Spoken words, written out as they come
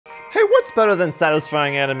What's better than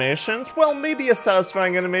satisfying animations? Well, maybe a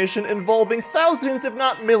satisfying animation involving thousands, if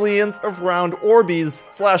not millions, of round Orbeez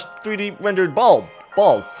slash 3D rendered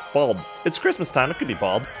bulbs. It's Christmas time, it could be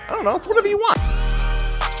bulbs. I don't know, it's whatever you want.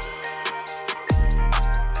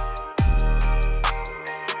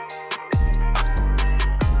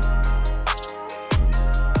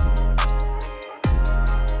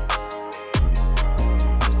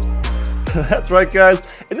 That's right, guys.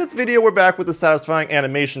 In this video, we're back with a satisfying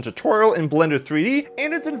animation tutorial in Blender 3D,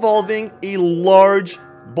 and it's involving a large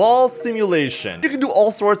ball simulation. You can do all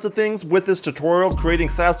sorts of things with this tutorial, creating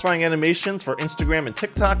satisfying animations for Instagram and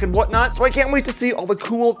TikTok and whatnot. So I can't wait to see all the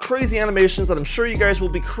cool, crazy animations that I'm sure you guys will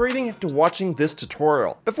be creating after watching this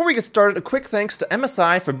tutorial. Before we get started, a quick thanks to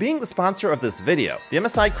MSI for being the sponsor of this video. The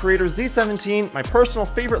MSI Creator Z17, my personal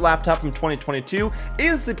favorite laptop from 2022,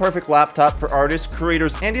 is the perfect laptop for artists,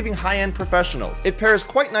 creators, and even high-end professionals. It pairs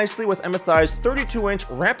quite nicely with MSI's 32-inch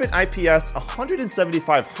Rapid IPS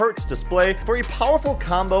 175Hz display for a powerful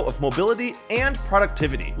combo of mobility and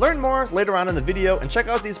productivity. Learn more later on in the video and check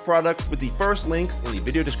out these products with the first links in the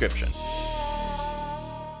video description.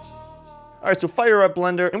 Alright, so fire up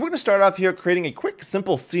Blender, and we're going to start off here creating a quick,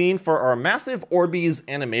 simple scene for our massive Orbeez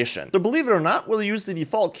animation. So believe it or not, we'll use the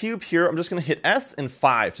default cube here. I'm just going to hit S and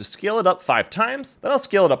 5 to scale it up 5 times. Then I'll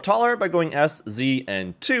scale it up taller by going S, Z,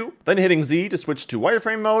 and 2. Then hitting Z to switch to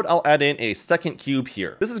wireframe mode, I'll add in a second cube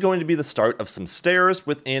here. This is going to be the start of some stairs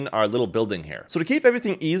within our little building here. So to keep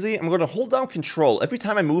everything easy, I'm going to hold down Control every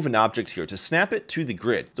time I move an object here to snap it to the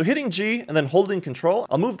grid. So hitting G and then holding Control,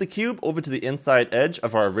 I'll move the cube over to the inside edge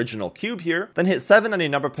of our original cube here. Then hit 7 on your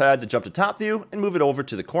number pad to jump to top view and move it over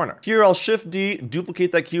to the corner. Here I'll Shift D,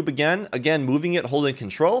 duplicate that cube again moving it holding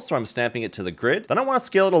Control, so I'm snapping it to the grid. Then I want to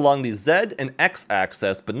scale it along the Z and X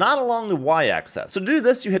axis, but not along the Y axis. So to do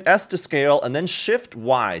this, you hit S to scale and then Shift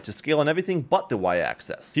Y to scale on everything but the Y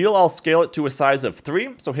axis. Here I'll scale it to a size of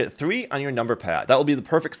 3, so hit 3 on your number pad. That will be the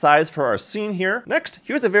perfect size for our scene here. Next,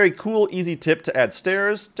 here's a very cool, easy tip to add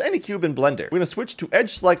stairs to any cube in Blender. We're going to switch to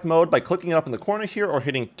edge select mode by clicking it up in the corner here or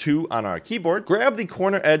hitting 2 on our keyboard. Grab the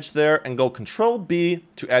corner edge there and go Control B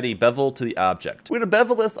to add a bevel to the object. We're going to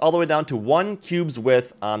bevel this all the way down to 1 cube's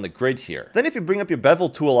width on the grid here. Then if you bring up your bevel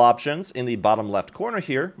tool options in the bottom left corner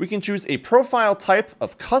here, we can choose a profile type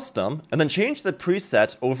of custom and then change the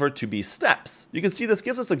preset over to be steps. You can see this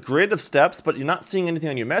gives us a grid of steps, but you're not seeing anything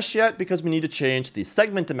on your mesh yet because we need to change the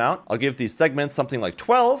segment amount. I'll give these segments something like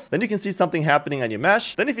 12. Then you can see something happening on your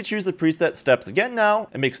mesh. Then if you choose the preset steps again now,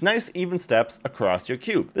 it makes nice even steps across your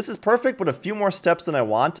cube. This is perfect with a few more steps than I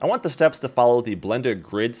want the steps to follow the Blender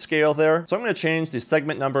grid scale there. So I'm going to change the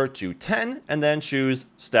segment number to 10 and then choose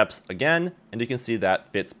steps again. And you can see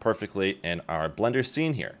that fits perfectly in our Blender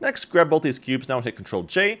scene here. Next, grab both these cubes now and hit Control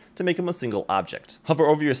J to make them a single object. Hover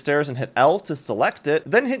over your stairs and hit L to select it,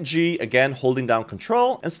 then hit G again holding down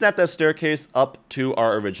Control and snap that staircase up to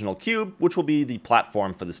our original cube, which will be the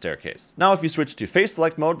platform for the staircase. Now if you switch to face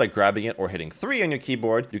select mode by grabbing it or hitting 3 on your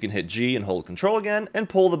keyboard, you can hit G and hold Control again and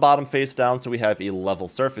pull the bottom face down so we have a level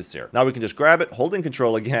surface here. Now we can just grab it, holding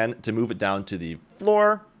Control again to move it down to the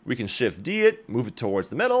floor. We can Shift D it, move it towards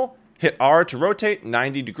the middle, hit R to rotate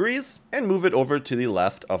 90 degrees, and move it over to the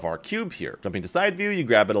left of our cube here. Jumping to side view, you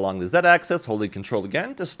grab it along the Z axis, holding Control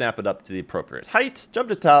again to snap it up to the appropriate height. Jump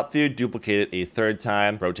to top view, duplicate it a third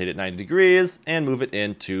time, rotate it 90 degrees, and move it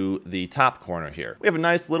into the top corner here. We have a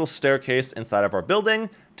nice little staircase inside of our building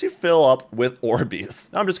to fill up with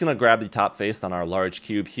Orbeez. Now I'm just going to grab the top face on our large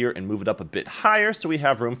cube here and move it up a bit higher so we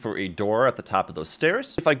have room for a door at the top of those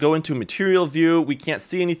stairs. If I go into material view, we can't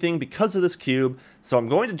see anything because of this cube, so I'm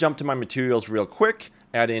going to jump to my materials real quick,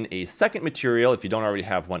 add in a second material if you don't already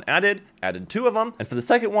have one added, add in 2 of them. And for the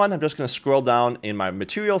second one, I'm just going to scroll down in my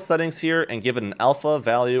material settings here and give it an alpha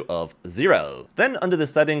value of 0. Then under the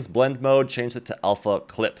settings blend mode, change it to alpha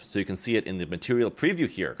clip so you can see it in the material preview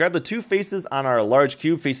here. Grab the 2 faces on our large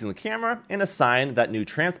cube facing the camera and assign that new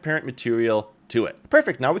transparent material to it.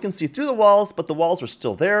 Perfect, now we can see through the walls, but the walls are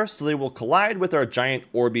still there, so they will collide with our giant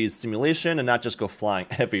Orbeez simulation and not just go flying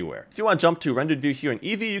everywhere. If you want to jump to rendered view here in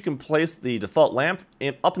Eevee, you can place the default lamp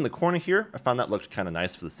up in the corner here. I found that looked kind of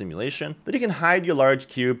nice for the simulation. Then you can hide your large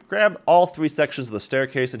cube, grab all 3 sections of the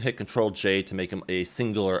staircase and hit Control J to make them a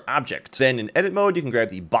singular object. Then in edit mode, you can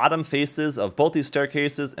grab the bottom faces of both these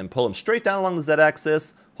staircases and pull them straight down along the Z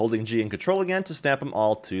axis, holding G and Control again to snap them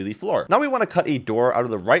all to the floor. Now we want to cut a door out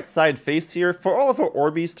of the right side face here for all of our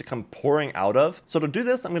Orbeez to come pouring out of. So to do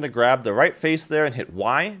this, I'm going to grab the right face there and hit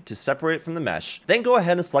Y to separate it from the mesh. Then go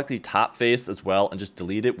ahead and select the top face as well and just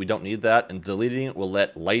delete it. We don't need that, and deleting it will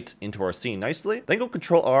let light into our scene nicely. Then go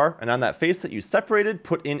Control R, and on that face that you separated,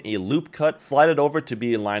 put in a loop cut, slide it over to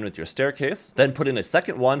be in line with your staircase. Then put in a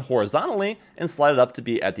second one horizontally and slide it up to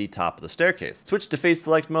be at the top of the staircase. Switch to face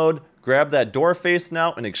select mode. Grab that door face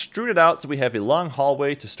now and extrude it out so we have a long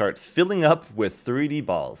hallway to start filling up with 3D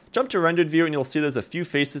balls. Jump to rendered view and you'll see there's a few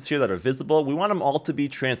faces here that are visible. We want them all to be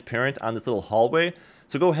transparent on this little hallway.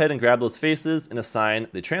 So go ahead and grab those faces and assign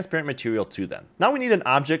the transparent material to them. Now we need an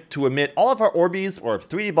object to emit all of our Orbeez or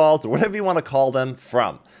 3D balls or whatever you want to call them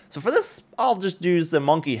from. So for this, I'll just use the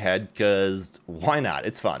monkey head because why not?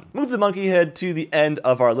 It's fun. Move the monkey head to the end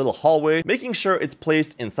of our little hallway, making sure it's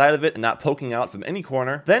placed inside of it and not poking out from any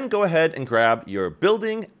corner. Then go ahead and grab your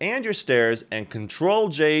building and your stairs and Control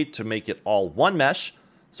J to make it all one mesh,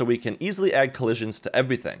 so we can easily add collisions to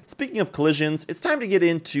everything. Speaking of collisions, it's time to get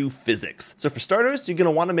into physics. So for starters, you're gonna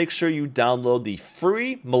wanna make sure you download the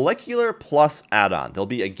free Molecular Plus add-on. There'll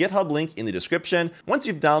be a GitHub link in the description. Once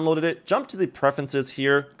you've downloaded it, jump to the preferences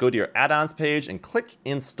here, go to your add-ons page and click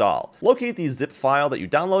install. Locate the zip file that you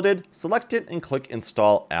downloaded, select it and click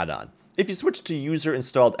install add-on. If you switch to user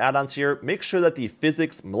installed add-ons here, make sure that the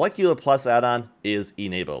Physics Molecular Plus add-on is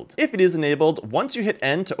enabled. If it is enabled, once you hit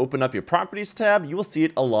N to open up your properties tab, you will see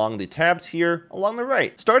it along the tabs here along the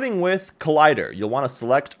right. Starting with Collider, you'll want to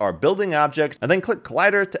select our building object and then click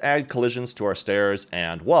Collider to add collisions to our stairs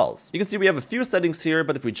and walls. You can see we have a few settings here,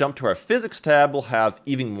 but if we jump to our Physics tab, we'll have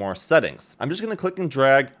even more settings. I'm just going to click and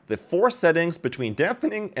drag the 4 settings between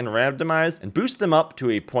dampening and randomize and boost them up to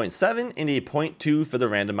a 0.7 and a 0.2 for the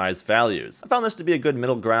randomized values. I found this to be a good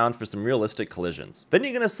middle ground for some realistic collisions. Then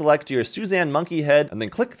you're going to select your Suzanne monkey head and then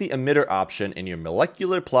click the emitter option in your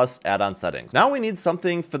Molecular Plus add-on settings. Now we need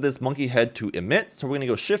something for this monkey head to emit, so we're going to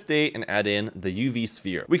go Shift A and add in the UV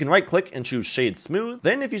sphere. We can right click and choose Shade Smooth.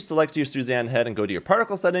 Then if you select your Suzanne head and go to your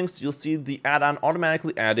particle settings, you'll see the add-on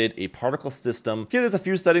automatically added a particle system. Here there's a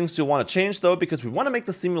few settings you'll want to change though, because we want to make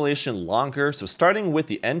the simulation longer. So starting with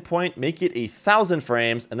the endpoint, make it 1,000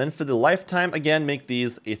 frames, and then for the lifetime, again, make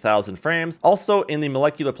these 1,000 frames. Also in the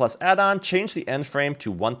Molecular Plus add-on, change the end frame to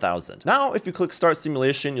 1,000. Now if you click Start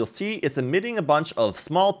Simulation, you'll see it's emitting a bunch of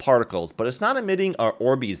small particles, but it's not emitting our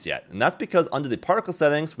Orbeez yet. And that's because under the particle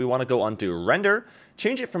settings, we want to go undo Render,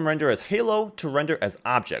 change it from render as halo to render as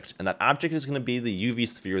object, and that object is going to be the UV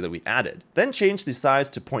sphere that we added. Then change the size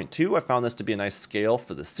to 0.2. I found this to be a nice scale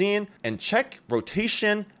for the scene, and check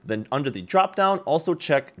rotation. Then under the dropdown, also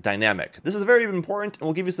check dynamic. This is very important and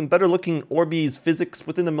will give you some better looking Orbeez physics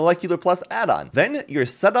within the Molecular Plus add-on. Then you're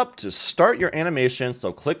set up to start your animation,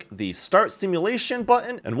 so click the Start Simulation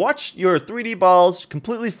button and watch your 3D balls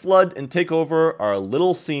completely flood and take over our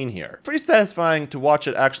little scene here. Pretty satisfying to watch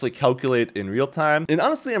it actually calculate in real time. And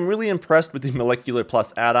honestly, I'm really impressed with the Molecular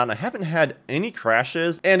Plus add-on. I haven't had any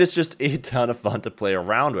crashes, and it's just a ton of fun to play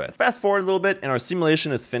around with. Fast forward a little bit, and our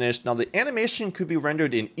simulation is finished. Now, the animation could be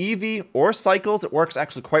rendered in Eevee or cycles. It works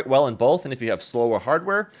actually quite well in both, and if you have slower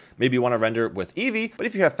hardware, maybe you want to render with Eevee, but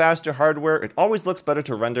if you have faster hardware, it always looks better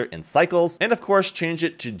to render in cycles. And of course, change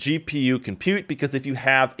it to GPU compute, because if you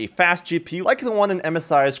have a fast GPU, like the one in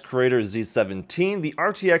MSI's Creator Z17, the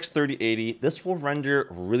RTX 3080, this will render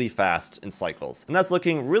really fast in cycles. And that's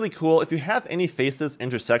looking really cool. If you have any faces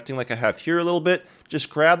intersecting like I have here a little bit, just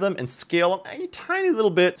grab them and scale them a tiny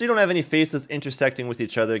little bit so you don't have any faces intersecting with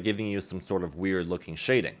each other, giving you some sort of weird looking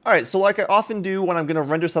shading. All right, so like I often do when I'm gonna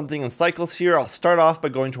render something in cycles here, I'll start off by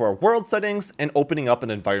going to our world settings and opening up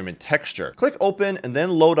an environment texture. Click open and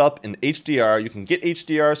then load up in HDR. You can get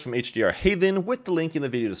HDRs from HDR Haven with the link in the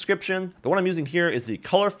video description. The one I'm using here is the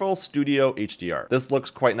Colorful Studio HDR. This looks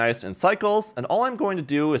quite nice in cycles, and all I'm going to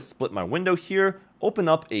do is split my window here, open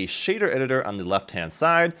up a shader editor on the left-hand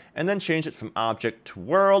side, and then change it from object to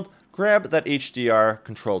world. Grab that HDR,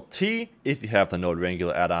 Control T. If you have the Node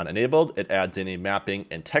Wrangler add-on enabled, it adds in a mapping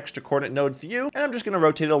and texture coordinate node view. And I'm just going to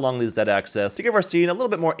rotate it along the Z-axis to give our scene a little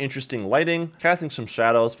bit more interesting lighting, casting some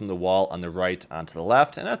shadows from the wall on the right onto the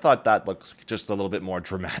left. And I thought that looks just a little bit more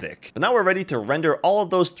dramatic. But now we're ready to render all of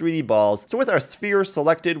those 3D balls. So with our sphere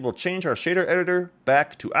selected, we'll change our shader editor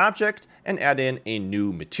back to object and add in a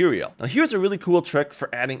new material. Now here's a really cool trick for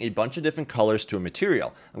adding a bunch of different colors to a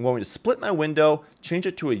material. I'm going to split my window, change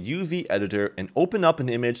it to a UV UV editor and open up an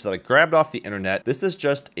image that I grabbed off the internet. This is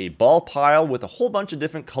just a ball pile with a whole bunch of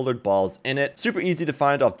different colored balls in it. Super easy to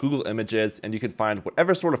find off Google Images, and you can find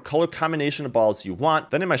whatever sort of color combination of balls you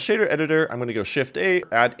want. Then in my shader editor, I'm going to go Shift A,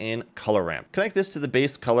 add in color ramp. Connect this to the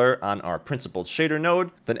base color on our principled shader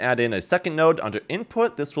node, then add in a second node under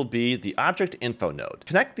input. This will be the object info node.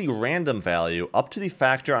 Connect the random value up to the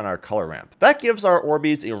factor on our color ramp. That gives our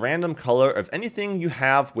Orbeez a random color of anything you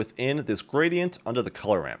have within this gradient under the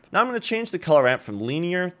color ramp. Now I'm going to change the color ramp from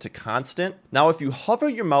linear to constant. Now if you hover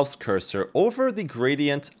your mouse cursor over the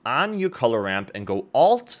gradient on your color ramp and go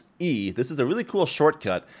Alt E, this is a really cool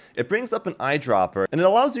shortcut. It brings up an eyedropper and it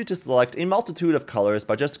allows you to select a multitude of colors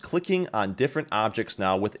by just clicking on different objects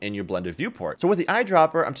now within your Blender viewport. So with the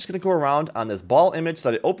eyedropper, I'm just going to go around on this ball image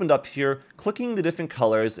that I opened up here, clicking the different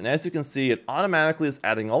colors, and as you can see, it automatically is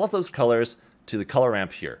adding all of those colors to the color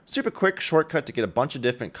ramp here. Super quick shortcut to get a bunch of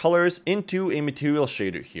different colors into a material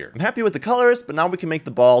shader here. I'm happy with the colors, but now we can make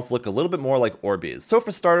the balls look a little bit more like Orbeez. So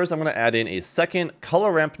for starters, I'm going to add in a second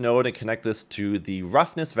color ramp node and connect this to the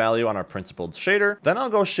roughness value on our principled shader. Then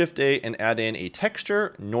I'll go Shift A and add in a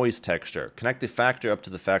texture, noise texture. Connect the factor up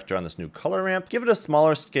to the factor on this new color ramp, give it a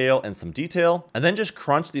smaller scale and some detail, and then just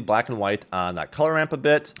crunch the black and white on that color ramp a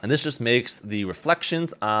bit. And this just makes the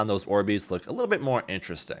reflections on those Orbeez look a little bit more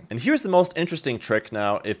interesting. And here's the most interesting trick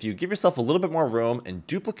now. If you give yourself a little bit more room and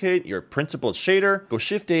duplicate your principled shader, go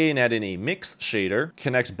Shift A and add in a mix shader,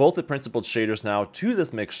 connect both the principled shaders now to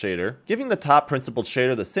this mix shader, giving the top principled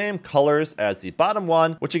shader the same colors as the bottom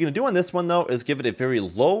one. What you're going to do on this one though is give it a very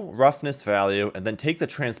low roughness value and then take the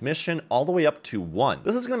transmission all the way up to 1.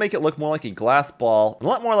 This is going to make it look more like a glass ball, a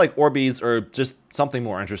lot more like Orbeez or just something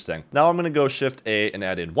more interesting. Now I'm going to go Shift A and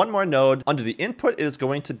add in one more node. Under the input, it is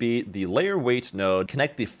going to be the layer weight node.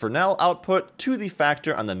 Connect the Fresnel output to the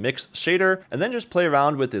factor on the mix shader, and then just play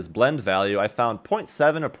around with this blend value. I found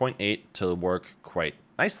 0.7 or 0.8 to work quite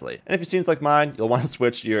nicely. And if your scene's like mine, you'll want to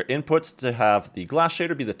switch your inputs to have the glass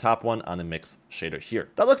shader be the top one on the mix shader here.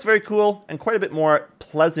 That looks very cool and quite a bit more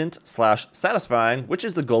pleasant / satisfying, which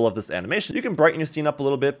is the goal of this animation. You can brighten your scene up a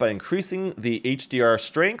little bit by increasing the HDR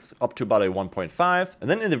strength up to about a 1.5. And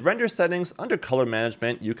then in the render settings under color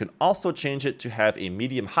management, you can also change it to have a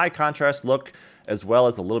medium high contrast look, as well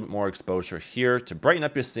as a little bit more exposure here to brighten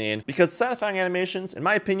up your scene, because satisfying animations, in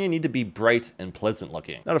my opinion, need to be bright and pleasant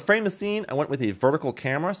looking. Now to frame the scene, I went with a vertical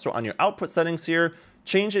camera. So on your output settings here,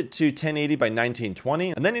 change it to 1080 by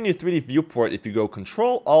 1920, and then in your 3D viewport, if you go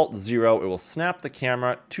Control-Alt-0, it will snap the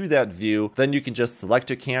camera to that view. Then you can just select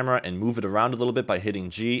your camera and move it around a little bit by hitting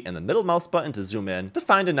G and the middle mouse button to zoom in to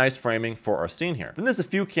find a nice framing for our scene here. Then there's a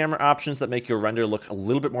few camera options that make your render look a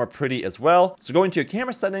little bit more pretty as well. So go into your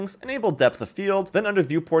camera settings, enable depth of field, then under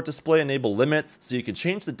viewport display, enable limits, so you can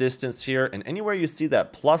change the distance here, and anywhere you see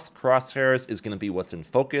that plus crosshairs is going to be what's in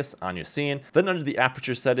focus on your scene. Then under the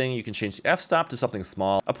aperture setting, you can change the f-stop to something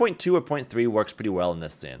small. A 0.2 or 0.3 works pretty well in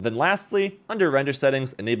this scene. Then lastly, under render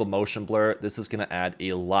settings, enable motion blur. This is going to add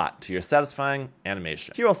a lot to your satisfying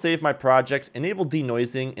animation. Here I'll save my project, enable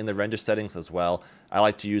denoising in the render settings as well. I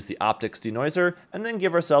like to use the optics denoiser and then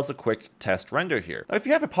give ourselves a quick test render here. Now, if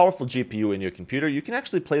you have a powerful GPU in your computer, you can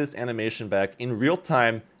actually play this animation back in real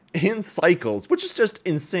time in cycles, which is just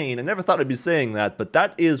insane. I never thought I'd be saying that, but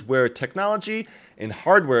that is where technology and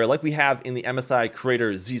hardware like we have in the MSI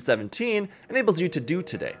Creator Z17 enables you to do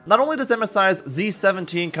today. Not only does MSI's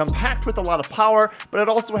Z17 come packed with a lot of power, but it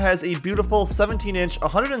also has a beautiful 17-inch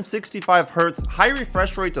 165Hz high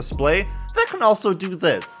refresh rate display that can also do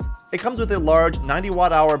this. It comes with a large 90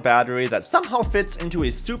 watt-hour battery that somehow fits into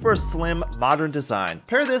a super slim modern design.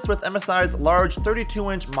 Pair this with MSI's large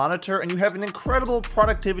 32-inch monitor and you have an incredible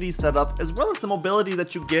productivity setup as well as the mobility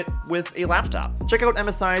that you get with a laptop. Check out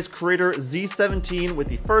MSI's Creator Z17 with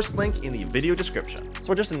the first link in the video description.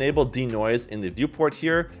 So I just enabled denoise in the viewport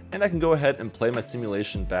here, and I can go ahead and play my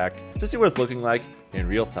simulation back to see what it's looking like in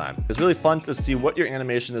real time. It's really fun to see what your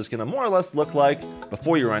animation is gonna more or less look like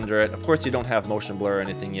before you render it. Of course, you don't have motion blur or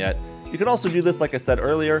anything yet. You can also do this, like I said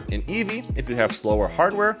earlier, in Eevee if you have slower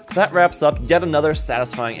hardware. That wraps up yet another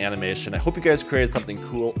satisfying animation. I hope you guys created something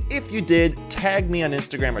cool. If you did, tag me on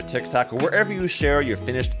Instagram or TikTok or wherever you share your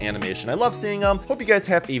finished animation. I love seeing them. Hope you guys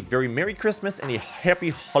have a very Merry Christmas and a happy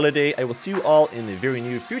holiday. I will see you all in the very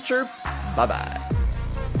near future. Bye-bye.